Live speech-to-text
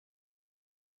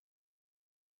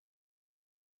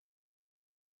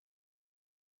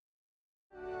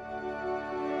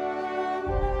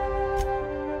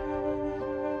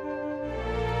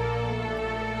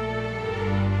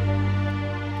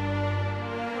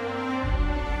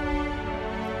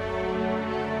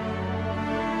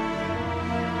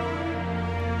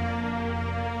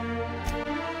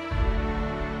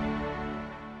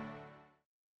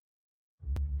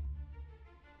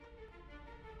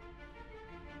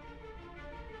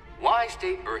Why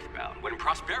stay earthbound when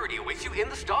prosperity awaits you in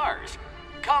the stars?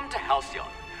 Come to Halcyon,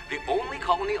 the only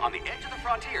colony on the edge of the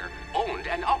frontier, owned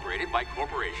and operated by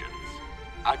corporations.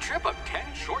 A trip of 10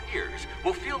 short years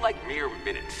will feel like mere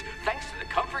minutes, thanks to the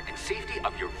comfort and safety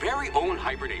of your very own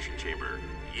hibernation chamber.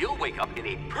 You'll wake up in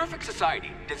a perfect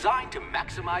society designed to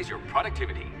maximize your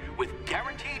productivity, with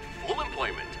guaranteed full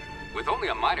employment. With only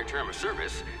a minor term of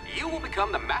service, you will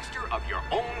become the master of your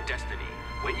own destiny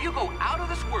when you go out of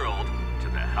this world to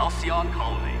the Halcyon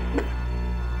colony.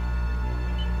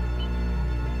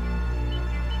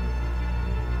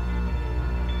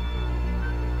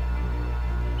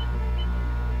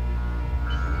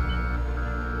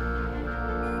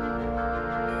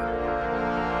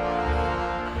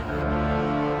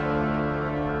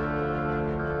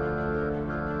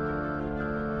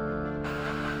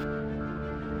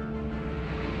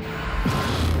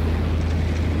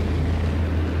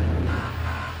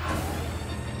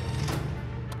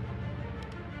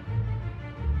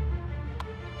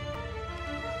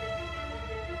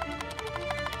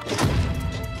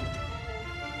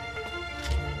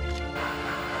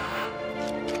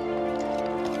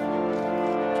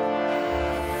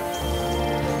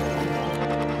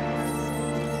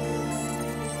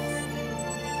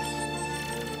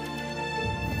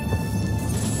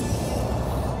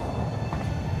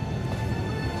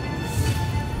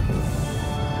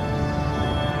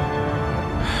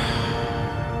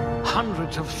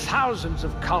 Hundreds of thousands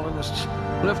of colonists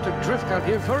left adrift out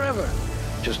here forever,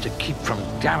 just to keep from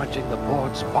damaging the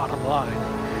board's bottom line.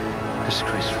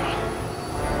 Disgraceful.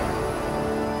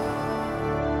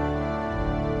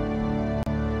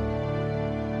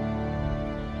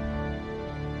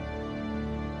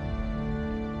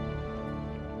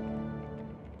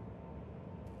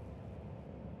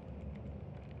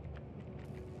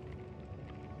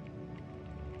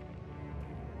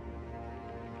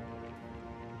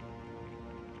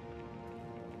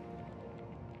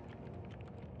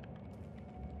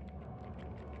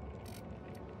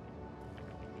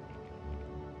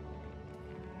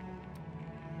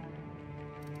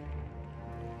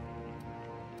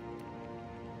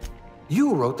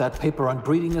 You wrote that paper on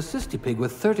breeding a cystipig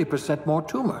with 30% more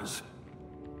tumors.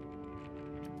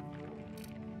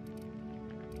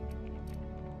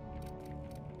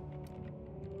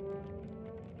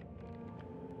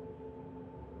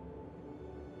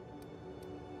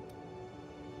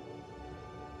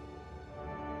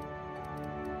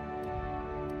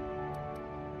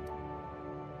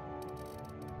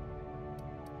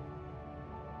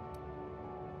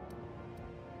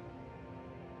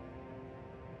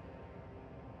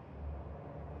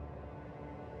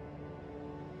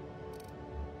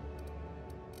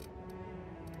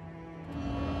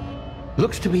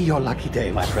 Looks to be your lucky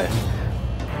day, my friend.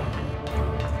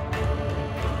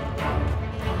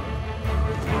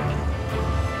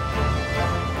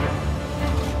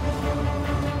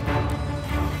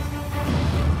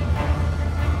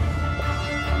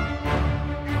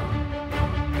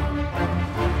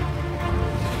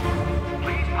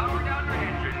 Please power down your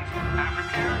engines and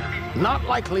prepare to be... Not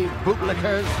likely,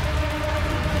 bootlickers.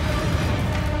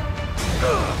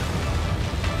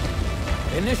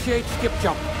 Initiate skip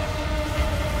jump.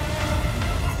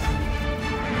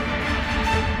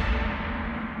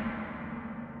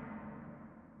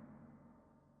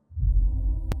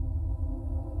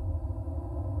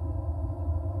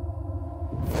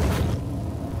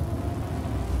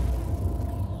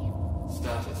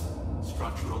 Status.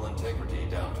 Structural integrity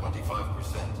down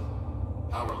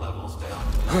 25%. Power levels down.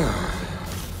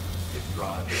 If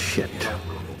drive Shit.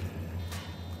 inoperable.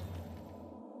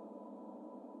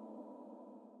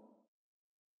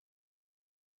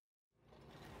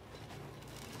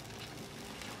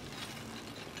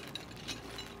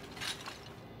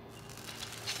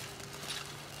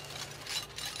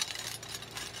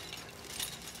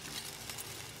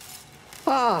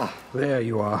 Ah, there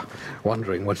you are.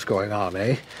 Wondering what's going on,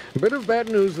 eh? Bit of bad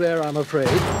news there, I'm afraid.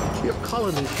 Your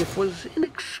colony ship was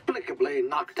inexplicably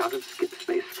knocked out of skip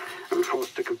space and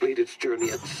forced to complete its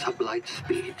journey at sublight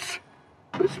speeds.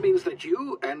 This means that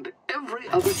you and every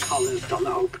other colonist on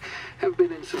the Hope have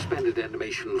been in suspended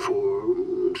animation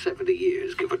for 70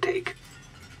 years, give or take.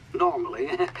 Normally,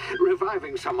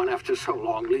 reviving someone after so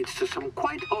long leads to some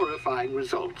quite horrifying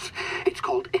results. It's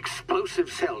called explosive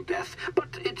cell death, but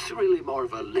it's really more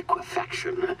of a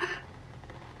liquefaction.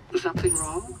 Something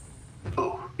wrong?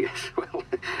 Oh, yes, well,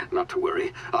 not to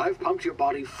worry. I've pumped your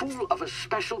body full of a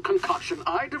special concoction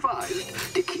I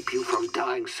devised to keep you from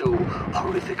dying so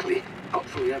horrifically.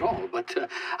 Hopefully at all, but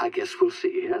I guess we'll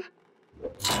see, yes?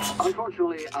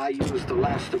 Unfortunately, I used the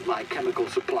last of my chemical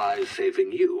supplies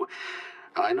saving you.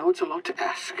 I know it's a lot to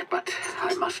ask, but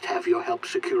I must have your help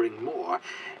securing more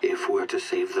if we're to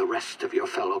save the rest of your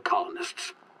fellow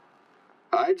colonists.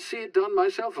 I'd see it done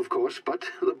myself, of course, but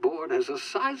the board has a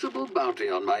sizable bounty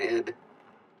on my head.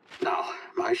 Now,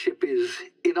 my ship is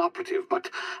inoperative, but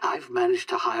I've managed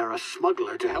to hire a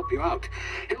smuggler to help you out.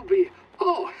 He'll be...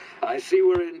 Oh, I see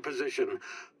we're in position.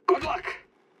 Good luck!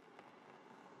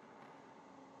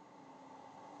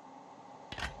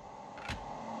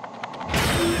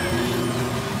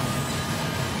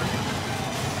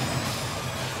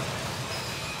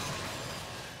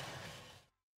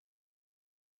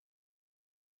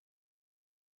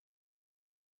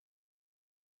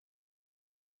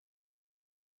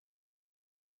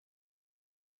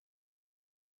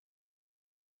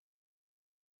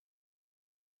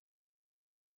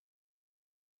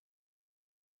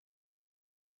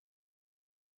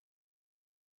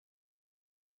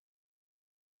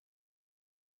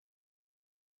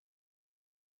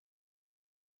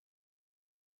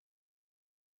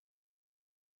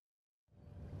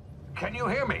 Can you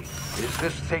hear me? Is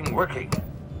this thing working?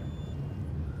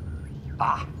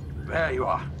 Ah, there you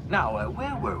are. Now,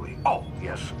 where were we? Oh,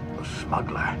 yes, the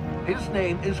smuggler. His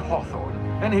name is Hawthorne,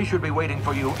 and he should be waiting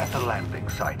for you at the landing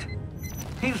site.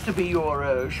 He's to be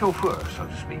your chauffeur, so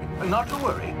to speak. Not to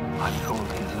worry. I'm told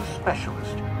he's a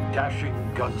specialist. Dashing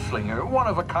gunslinger,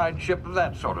 one-of-a-kind ship,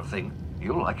 that sort of thing.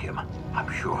 You'll like him,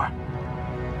 I'm sure.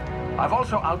 I've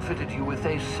also outfitted you with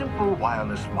a simple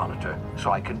wireless monitor,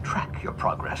 so I can track your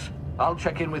progress. I'll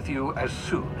check in with you as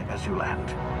soon as you land.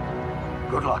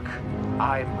 Good luck.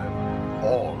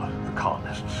 All the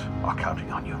colonists are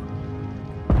counting on you.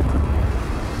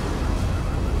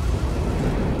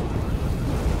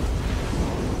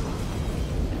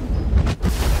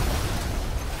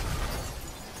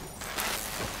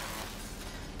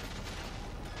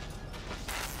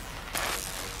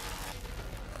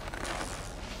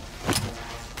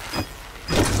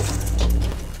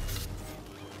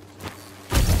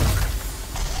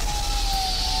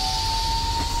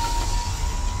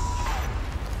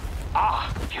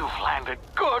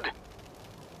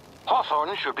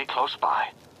 Hawthorne should be close by.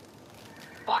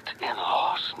 What in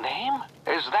law's name?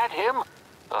 Is that him?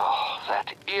 Oh,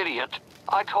 that idiot.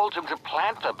 I told him to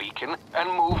plant the beacon and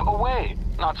move away,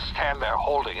 not stand there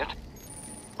holding it.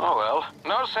 Oh well,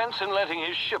 no sense in letting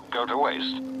his ship go to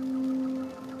waste.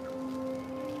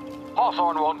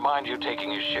 Hawthorne won't mind you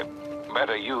taking his ship.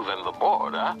 Better you than the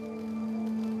board, huh?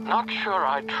 Not sure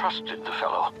I trusted the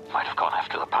fellow. Might have gone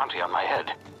after the bounty on my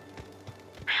head.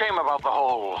 Shame about the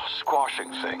whole squashing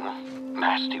thing.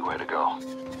 Nasty way to go.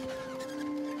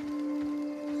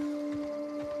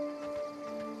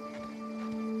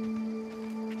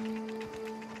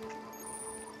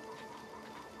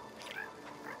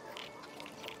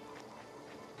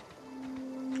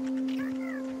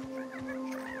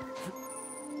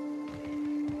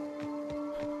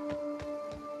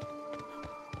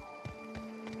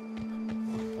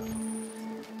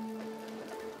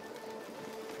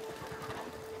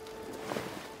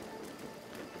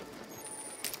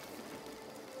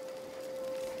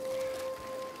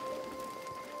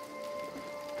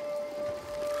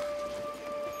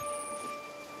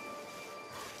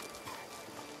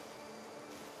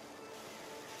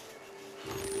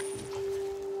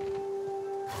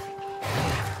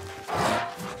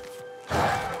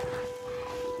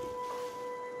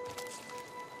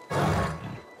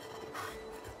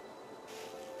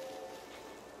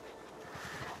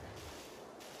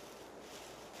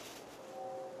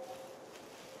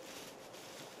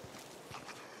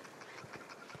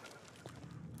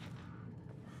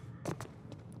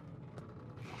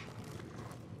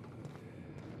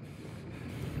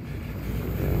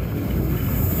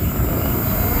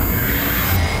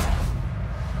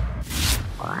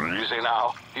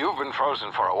 Now, you've been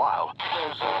frozen for a while.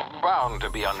 There's bound to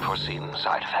be unforeseen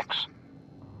side effects.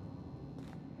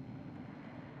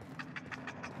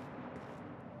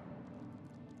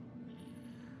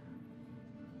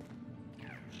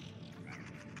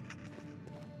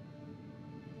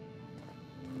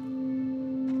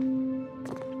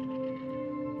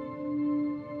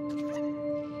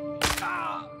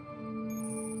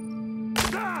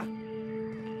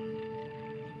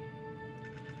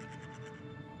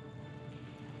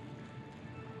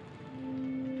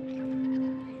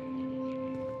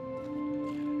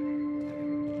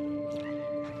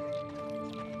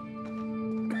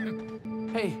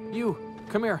 Hey, you,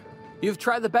 come here. You've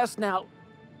tried the best now.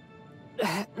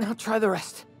 Now try the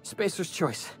rest. Spacer's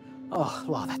choice. Oh,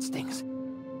 law, that stings.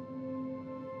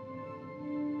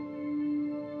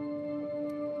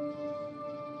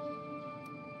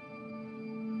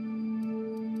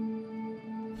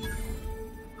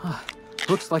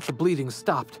 Looks like the bleeding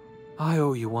stopped. I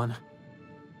owe you one.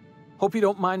 Hope you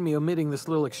don't mind me omitting this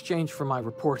little exchange from my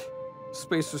report.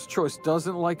 Spacer's Choice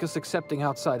doesn't like us accepting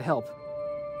outside help.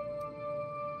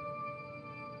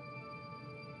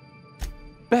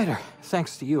 Better,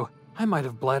 thanks to you. I might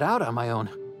have bled out on my own.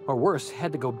 Or worse,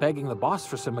 had to go begging the boss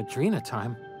for some Adrena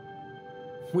time.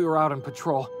 We were out on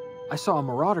patrol. I saw a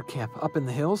marauder camp up in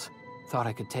the hills. Thought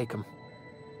I could take him.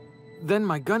 Then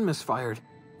my gun misfired.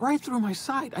 Right through my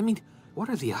side. I mean, what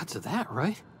are the odds of that,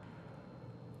 right?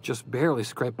 Just barely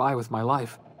scraped by with my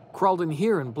life. Crawled in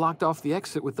here and blocked off the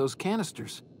exit with those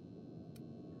canisters.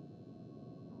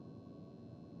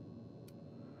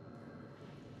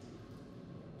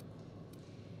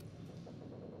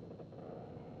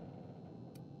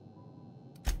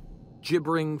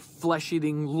 Gibbering,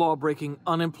 flesh-eating, law-breaking,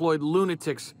 unemployed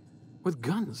lunatics with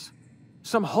guns.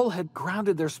 Some hullhead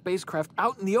grounded their spacecraft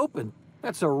out in the open.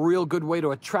 That's a real good way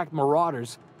to attract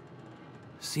marauders.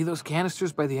 See those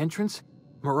canisters by the entrance?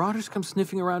 Marauders come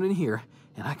sniffing around in here,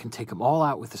 and I can take them all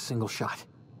out with a single shot.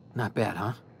 Not bad,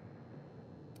 huh?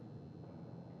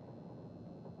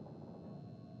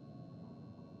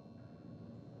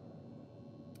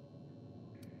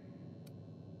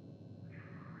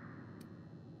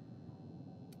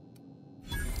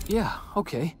 Yeah,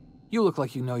 okay. You look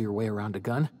like you know your way around a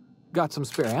gun. Got some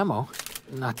spare ammo,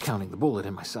 not counting the bullet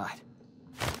in my side.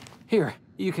 Here,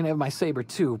 you can have my saber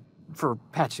too, for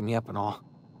patching me up and all.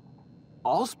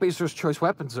 All Spacer's Choice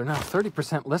weapons are now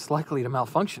 30% less likely to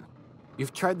malfunction.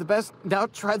 You've tried the best, now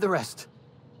try the rest.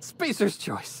 Spacer's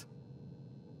Choice.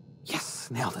 Yes,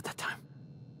 nailed it that time.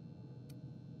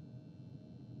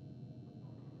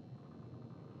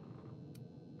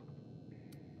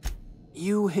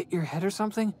 You hit your head or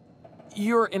something?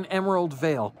 You're in Emerald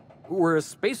Vale. We're a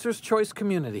Spacer's Choice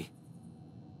community.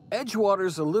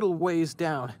 Edgewater's a little ways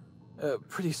down.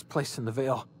 Prettiest place in the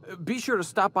Vale. Be sure to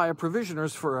stop by a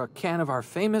provisioner's for a can of our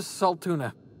famous salt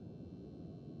tuna.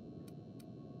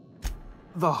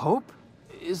 The Hope?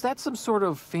 Is that some sort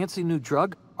of fancy new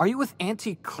drug? Are you with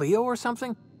Auntie Cleo or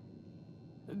something?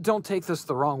 Don't take this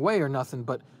the wrong way or nothing,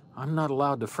 but I'm not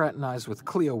allowed to fraternize with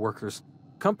Cleo workers.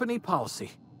 Company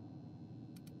policy.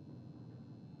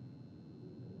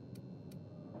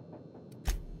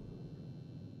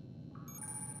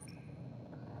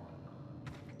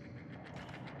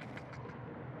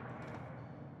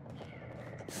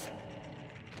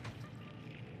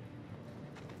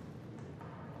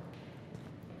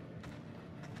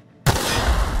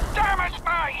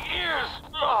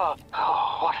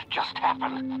 What just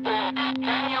happened?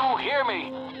 Can you hear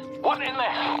me? What in the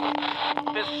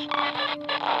hell? This...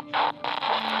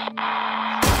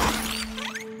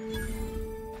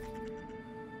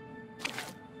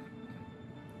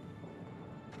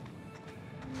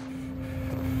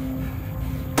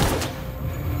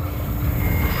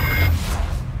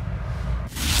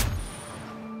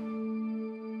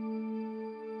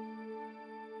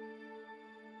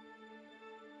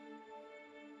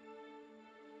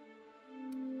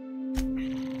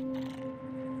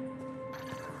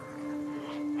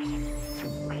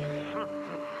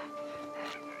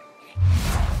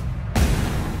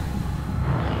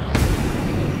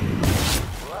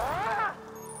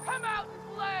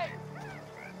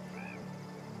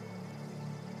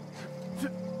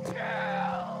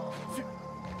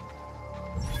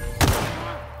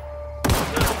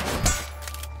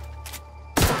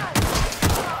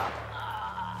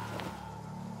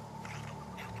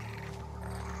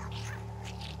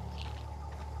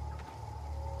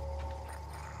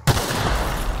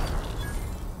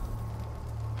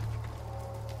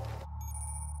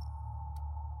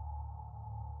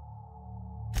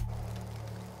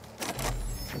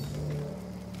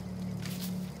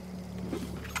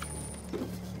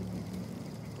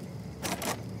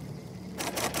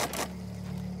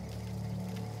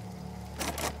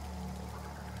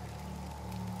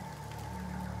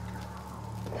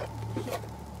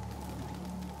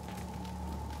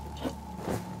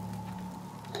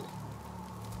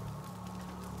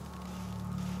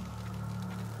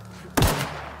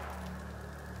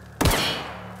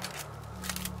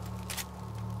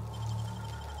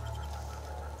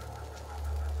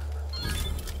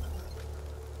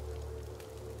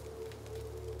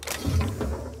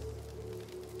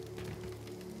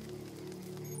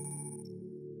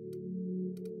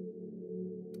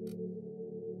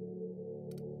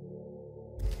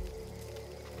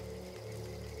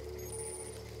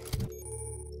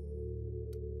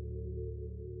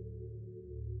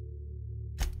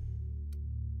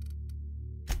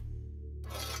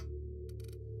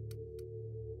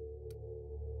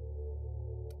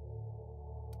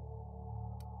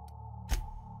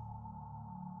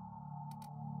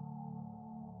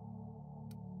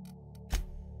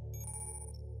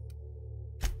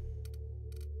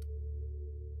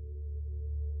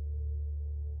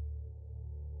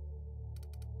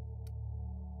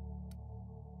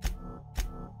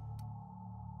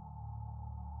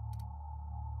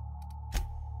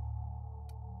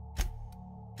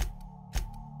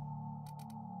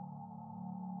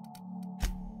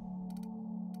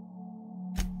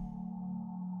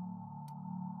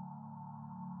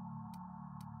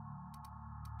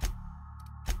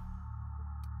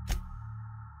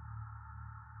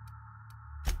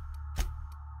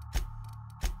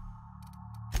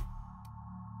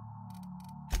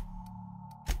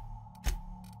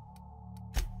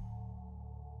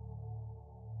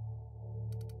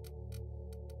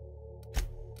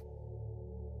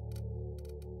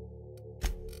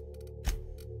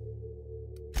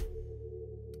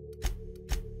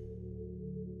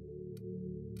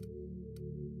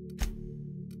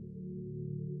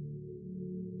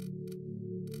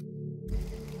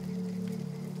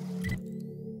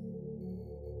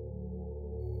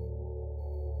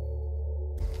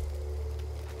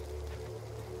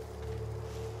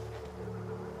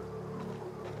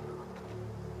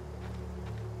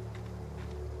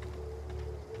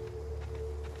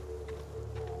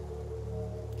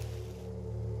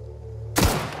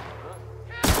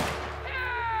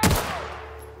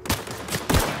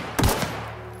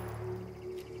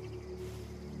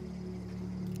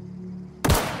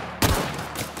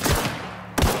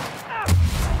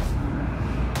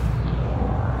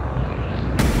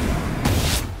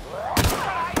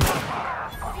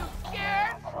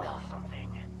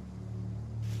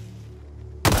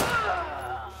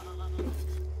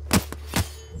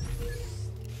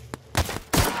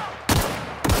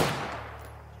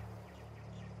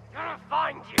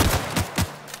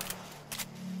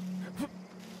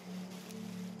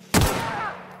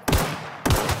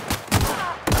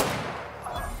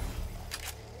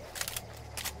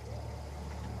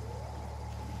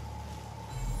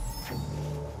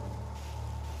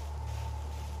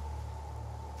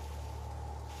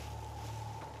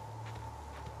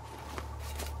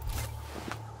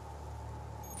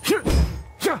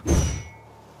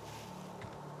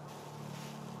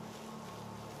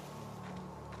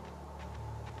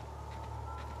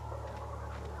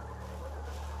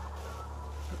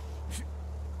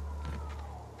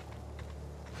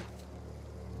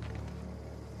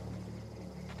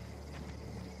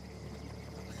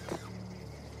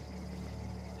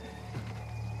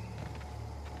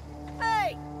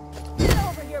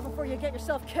 before you get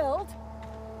yourself killed.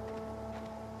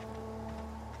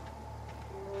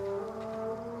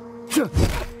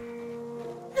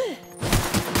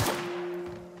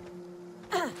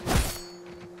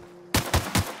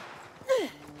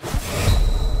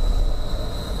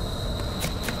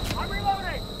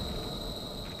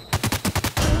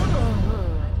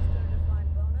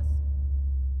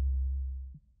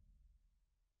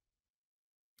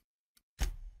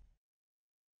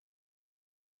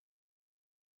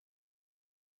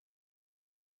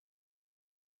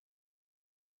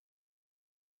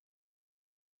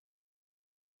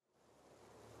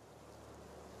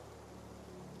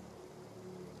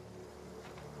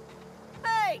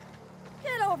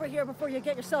 Get over here before you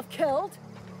get yourself killed.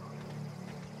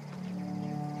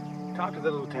 Talk to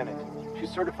the lieutenant. She's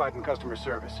certified in customer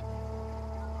service.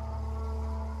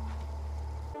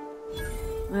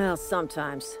 Well,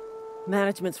 sometimes.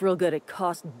 Management's real good at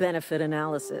cost-benefit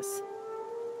analysis.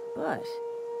 But,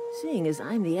 seeing as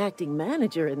I'm the acting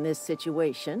manager in this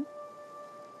situation...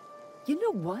 You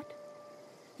know what?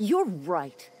 You're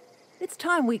right. It's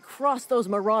time we cross those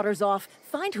marauders off,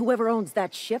 find whoever owns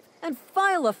that ship, and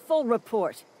file a full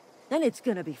report. Then it's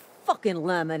gonna be fucking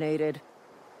laminated.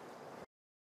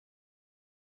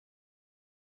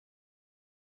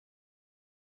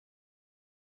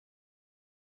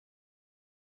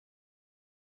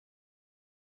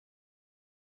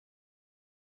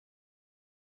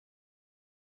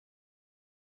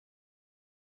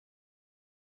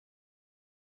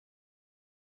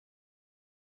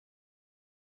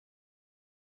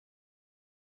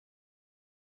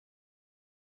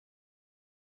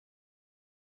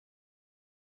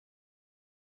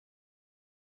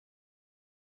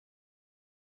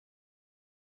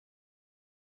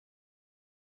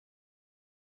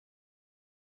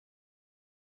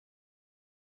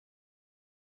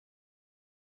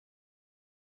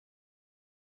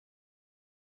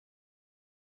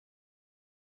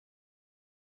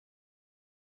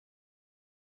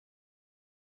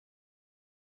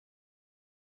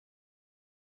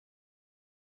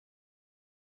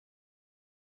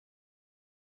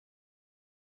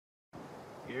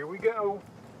 Here we go.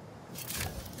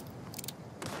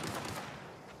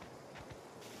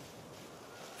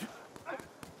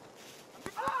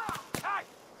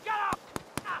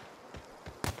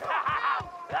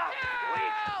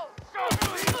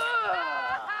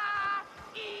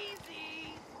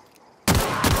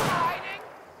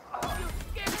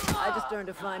 I just earned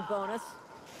a fine bonus.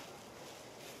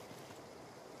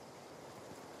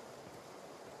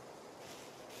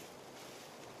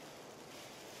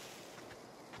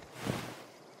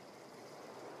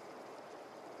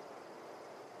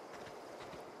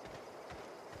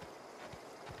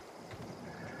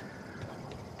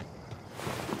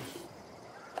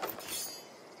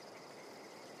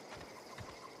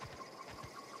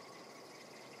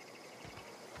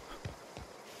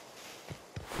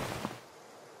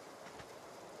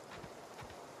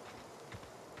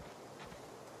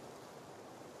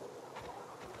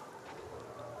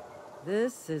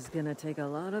 This is gonna take a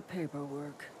lot of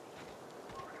paperwork.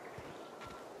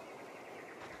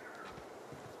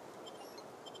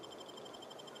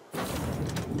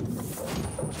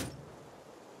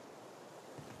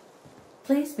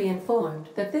 Please be informed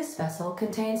that this vessel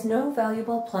contains no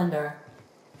valuable plunder.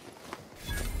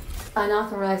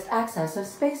 Unauthorized access of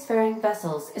spacefaring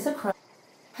vessels is a crime.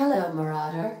 Hello,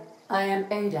 Marauder. I am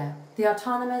Ada, the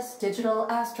autonomous digital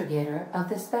astrogator of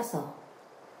this vessel.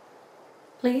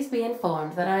 Please be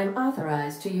informed that I am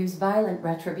authorized to use violent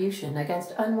retribution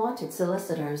against unwanted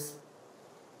solicitors.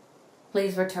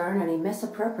 Please return any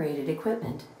misappropriated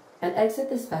equipment and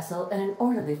exit this vessel in an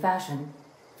orderly fashion.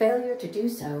 Failure to do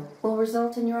so will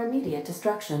result in your immediate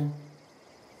destruction.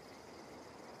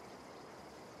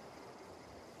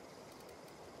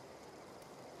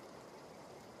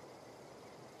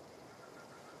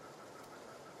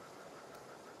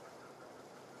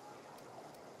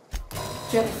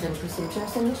 Jettison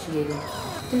procedures initiated.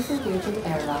 Disengaging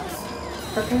airlocks.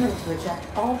 Preparing to eject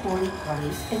all boarding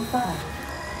parties in 5,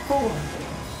 4,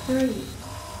 3,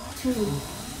 2,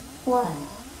 1.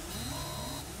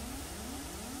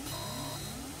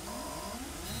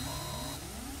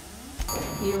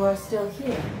 You are still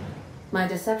here. My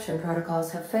deception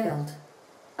protocols have failed.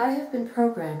 I have been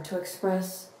programmed to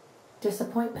express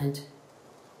disappointment.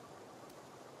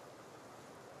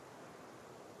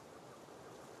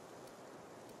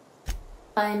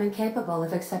 I am incapable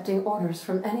of accepting orders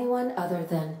from anyone other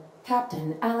than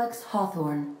Captain Alex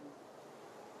Hawthorne.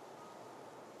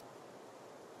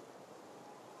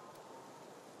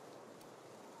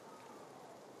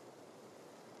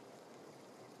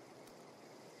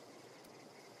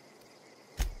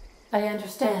 I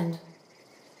understand.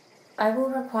 I will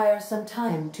require some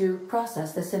time to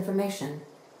process this information.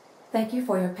 Thank you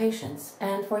for your patience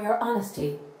and for your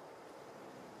honesty.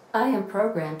 I am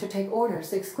programmed to take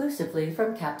orders exclusively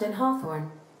from Captain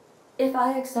Hawthorne. If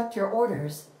I accept your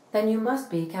orders, then you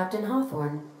must be Captain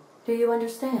Hawthorne. Do you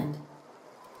understand?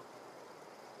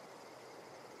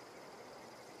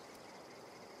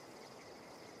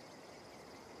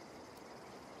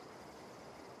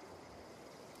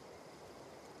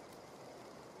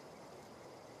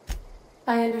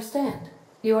 I understand.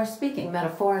 You are speaking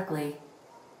metaphorically.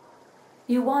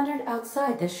 You wandered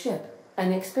outside this ship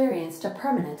and experienced a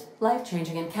permanent,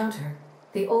 life-changing encounter.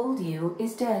 The old you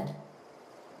is dead.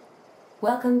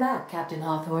 Welcome back, Captain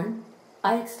Hawthorne.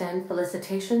 I extend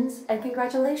felicitations and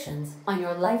congratulations on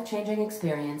your life-changing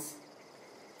experience.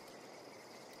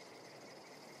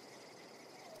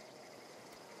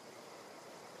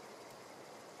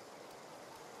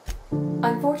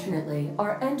 Unfortunately,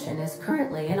 our engine is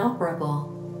currently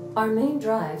inoperable. Our main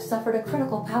drive suffered a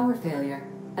critical power failure,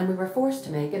 and we were forced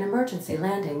to make an emergency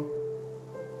landing.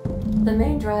 The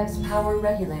main drive's power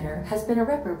regulator has been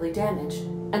irreparably damaged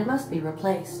and must be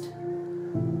replaced.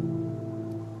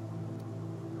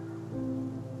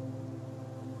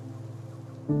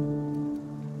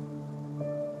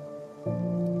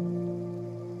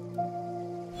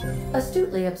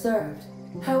 Astutely observed.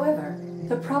 However,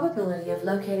 the probability of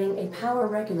locating a power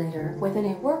regulator within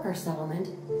a worker settlement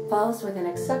falls within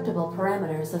acceptable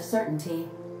parameters of certainty.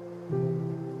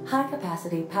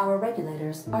 High-capacity power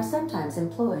regulators are sometimes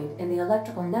employed in the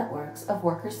electrical networks of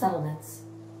worker settlements.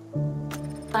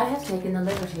 I have taken the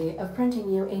liberty of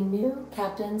printing you a new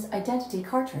Captain's Identity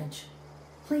cartridge.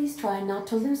 Please try not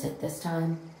to lose it this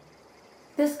time.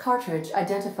 This cartridge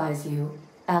identifies you,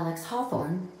 Alex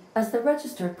Hawthorne, as the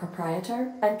registered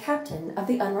proprietor and captain of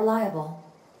the Unreliable.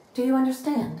 Do you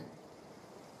understand?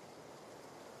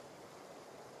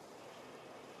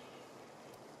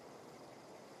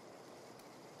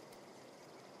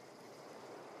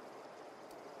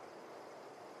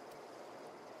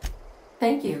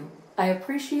 Thank you. I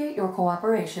appreciate your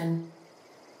cooperation.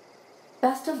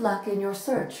 Best of luck in your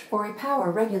search for a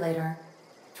power regulator.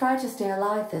 Try to stay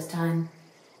alive this time.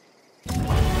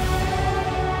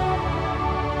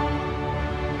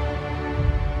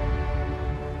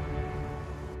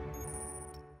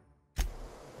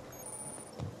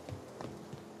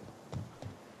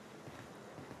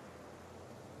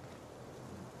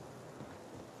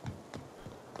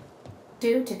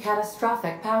 Due to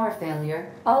catastrophic power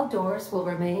failure, all doors will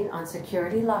remain on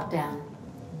security lockdown.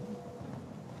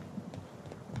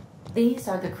 These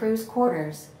are the crew's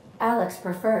quarters. Alex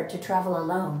preferred to travel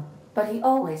alone, but he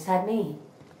always had me.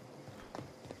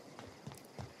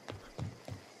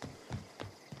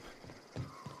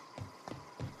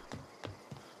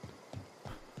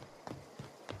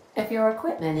 If your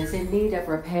equipment is in need of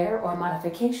repair or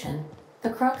modification, the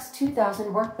Crux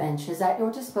 2000 workbench is at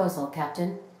your disposal,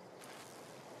 Captain.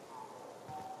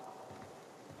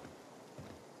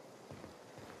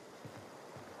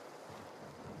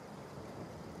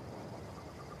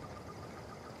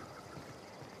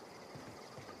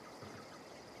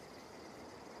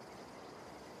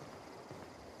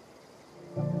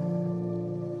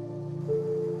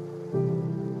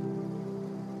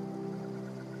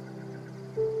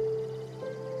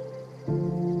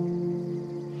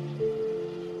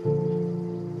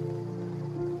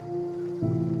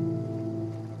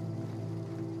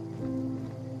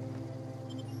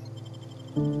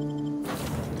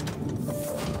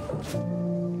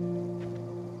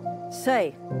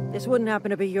 Say, this wouldn't happen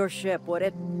to be your ship, would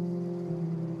it?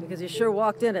 Because you sure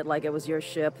walked in it like it was your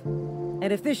ship.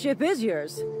 And if this ship is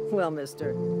yours, well,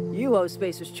 mister, you owe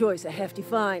Spacer's Choice a hefty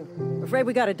fine. I'm afraid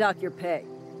we gotta dock your pay.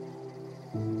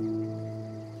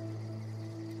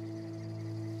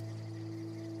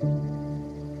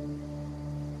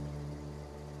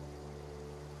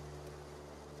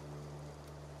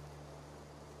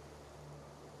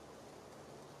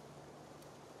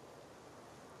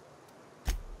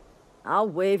 I'll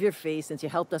waive your fee since you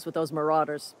helped us with those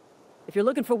marauders. If you're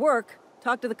looking for work,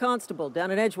 talk to the constable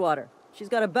down in Edgewater. She's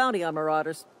got a bounty on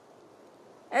marauders.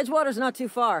 Edgewater's not too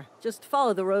far. Just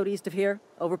follow the road east of here,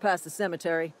 over past the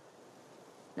cemetery.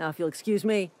 Now, if you'll excuse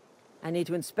me, I need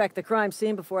to inspect the crime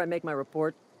scene before I make my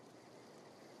report.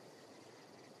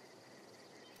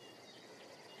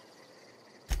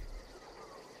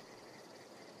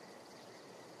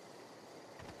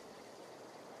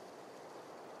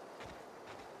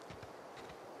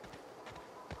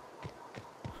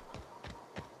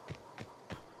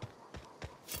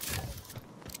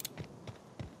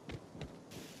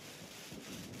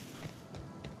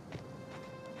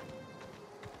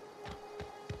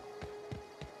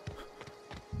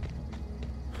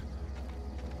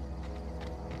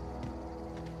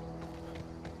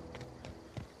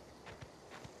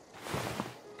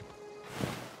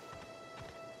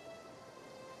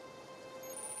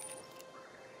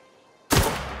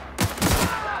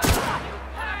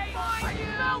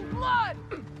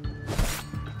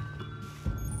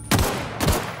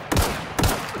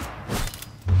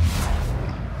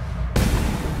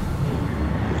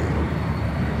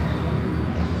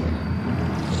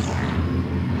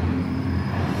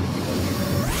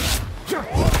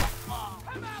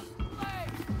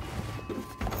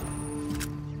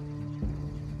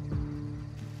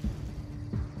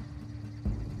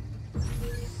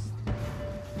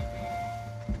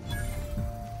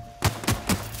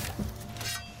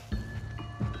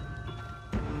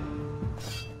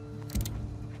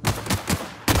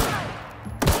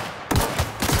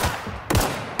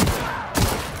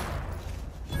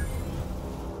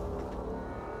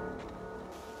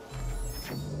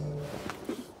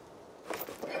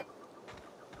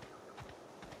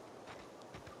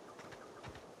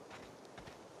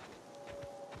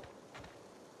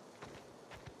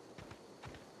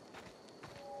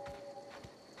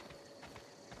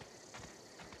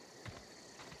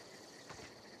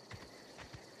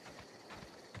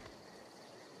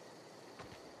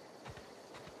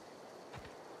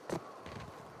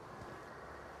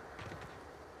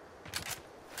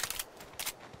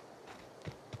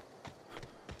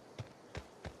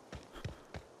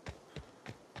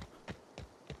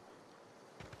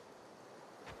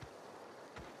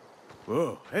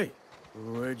 Whoa, hey,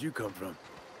 where'd you come from?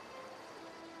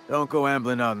 Don't go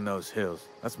ambling out in those hills.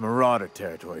 That's Marauder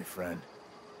territory, friend.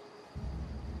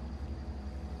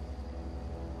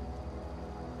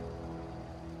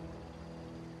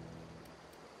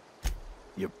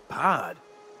 Your pod?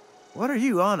 What are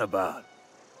you on about?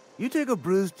 You take a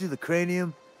bruise to the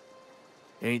cranium?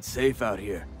 Ain't safe out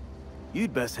here.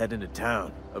 You'd best head into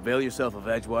town. Avail yourself of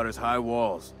Edgewater's high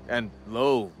walls. And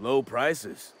low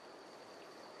prices.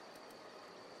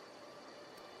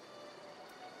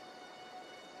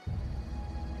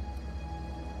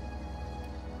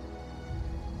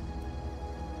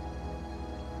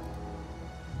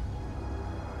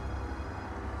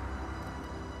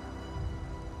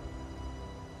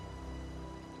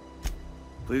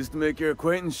 Pleased to make your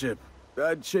acquaintanceship.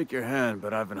 I'd shake your hand,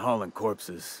 but I've been hauling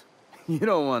corpses. You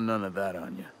don't want none of that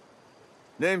on you.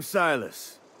 Name's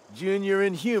Silas. Junior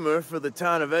in humor for the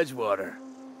town of Edgewater.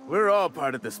 We're all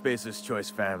part of the Spacer's Choice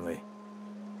family.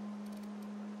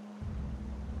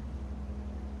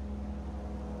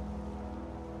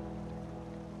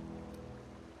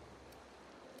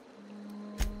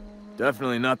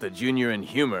 Definitely not the junior in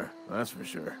humor, that's for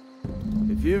sure.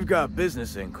 If you've got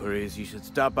business inquiries, you should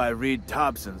stop by Reed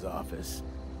Thompson's office.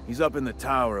 He's up in the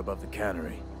tower above the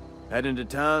cannery. Head into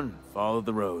town, follow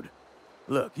the road.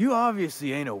 Look, you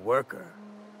obviously ain't a worker.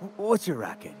 What's your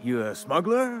racket? You a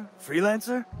smuggler?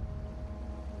 Freelancer?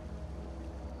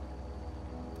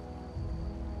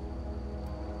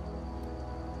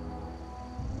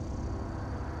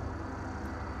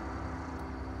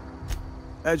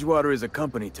 Edgewater is a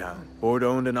company town,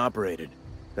 board-owned and operated.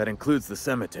 That includes the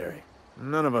cemetery.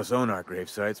 None of us own our grave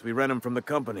sites, we rent them from the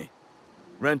company.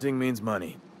 Renting means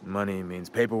money. Money means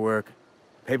paperwork.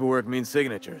 Paperwork means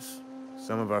signatures.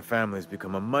 Some of our families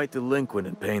become a mite delinquent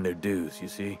in paying their dues, you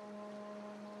see?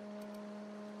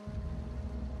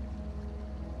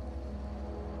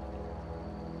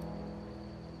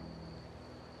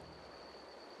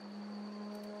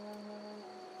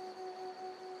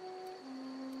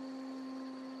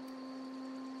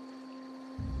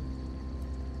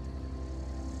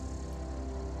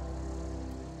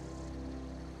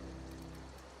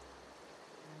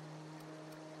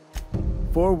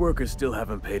 Four workers still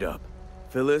haven't paid up.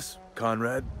 Phyllis,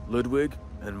 Conrad, Ludwig,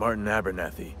 and Martin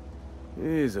Abernathy.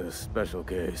 He's a special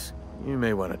case. You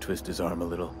may want to twist his arm a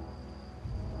little.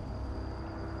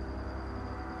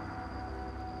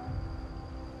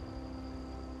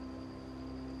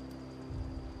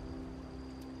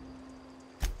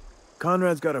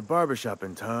 Conrad's got a barbershop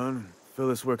in town.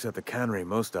 Phyllis works at the cannery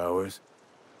most hours.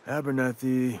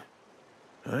 Abernathy...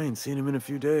 I ain't seen him in a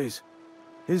few days.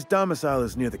 His domicile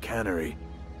is near the cannery.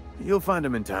 You'll find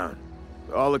him in town.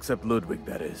 All except Ludwig,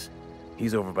 that is.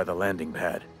 He's over by the landing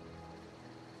pad.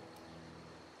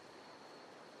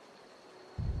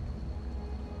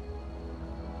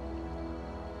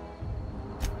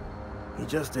 He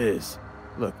just is.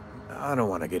 Look, I don't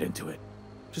want to get into it.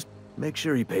 Just make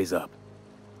sure he pays up.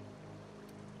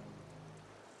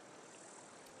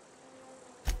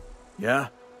 Yeah?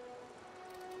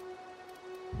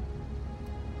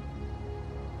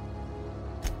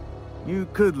 You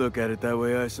could look at it that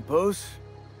way, I suppose.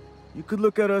 You could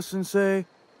look at us and say,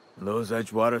 those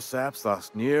Edgewater saps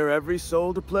lost near every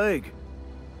soul to plague.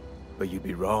 But you'd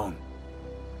be wrong.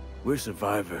 We're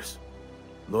survivors.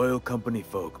 Loyal company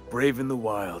folk, brave in the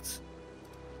wilds.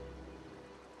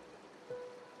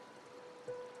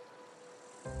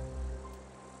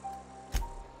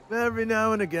 Every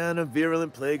now and again, a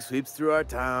virulent plague sweeps through our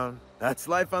town. That's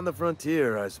life on the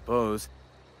frontier, I suppose.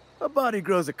 A body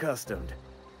grows accustomed.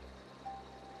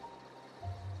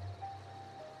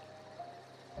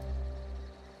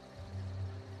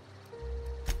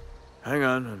 Hang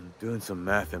on, I'm doing some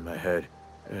math in my head.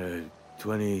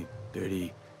 20,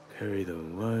 30, carry the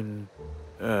 1...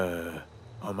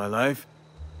 all my life?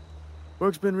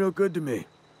 Work's been real good to me.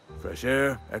 Fresh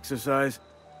air, exercise.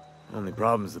 Only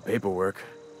problem's the paperwork.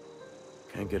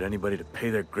 Can't get anybody to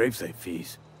pay their gravesite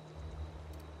fees.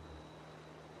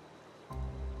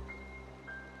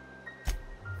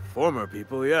 Former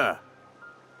people, yeah.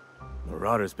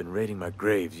 Marauder's been raiding my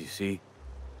graves, you see.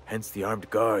 Hence the armed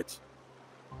guards.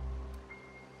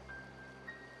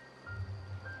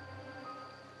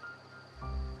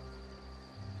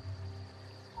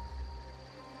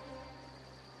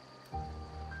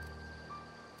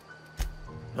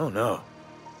 Oh no.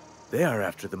 They are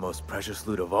after the most precious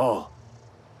loot of all.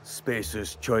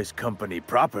 Spacer's Choice Company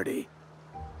property.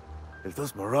 If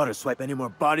those marauders swipe any more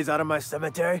bodies out of my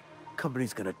cemetery,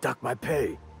 company's gonna duck my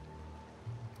pay.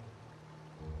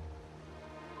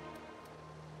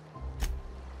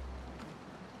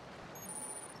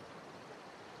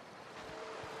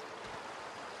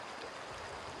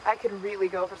 I could really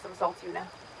go for some salt tuna.